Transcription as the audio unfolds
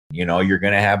You're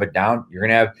going to have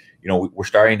we're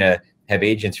starting to have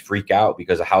agents freak out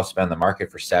because a house has been on the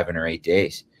market for 7 or 8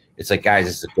 days. It's like, guys,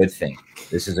 this is a good thing.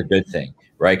 This is a good thing,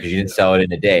 right? Because you didn't sell it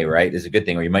in a day, right? This is a good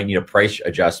thing. Or you might need a price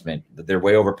adjustment. They're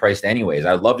way overpriced anyways.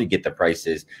 I'd love to get the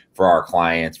prices for our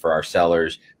clients, for our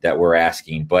sellers that we're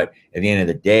asking. But at the end of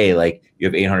the day, like, you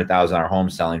have $800,000 home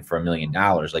selling for $1 million.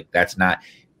 Like, that's not,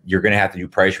 you're going to have to do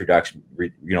price reduction.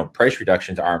 Price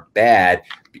reductions aren't bad,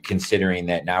 considering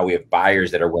that now we have buyers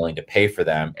that are willing to pay for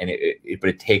them. And but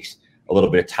it takes a little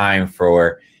bit of time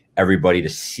for everybody to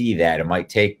see that. It might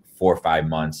take 4 or 5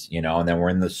 months, and then we're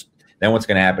in this. Then what's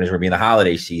going to happen is we're being the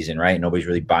holiday season, right? Nobody's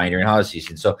really buying during holiday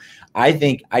season. So I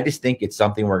just think it's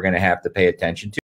something we're going to have to pay attention to.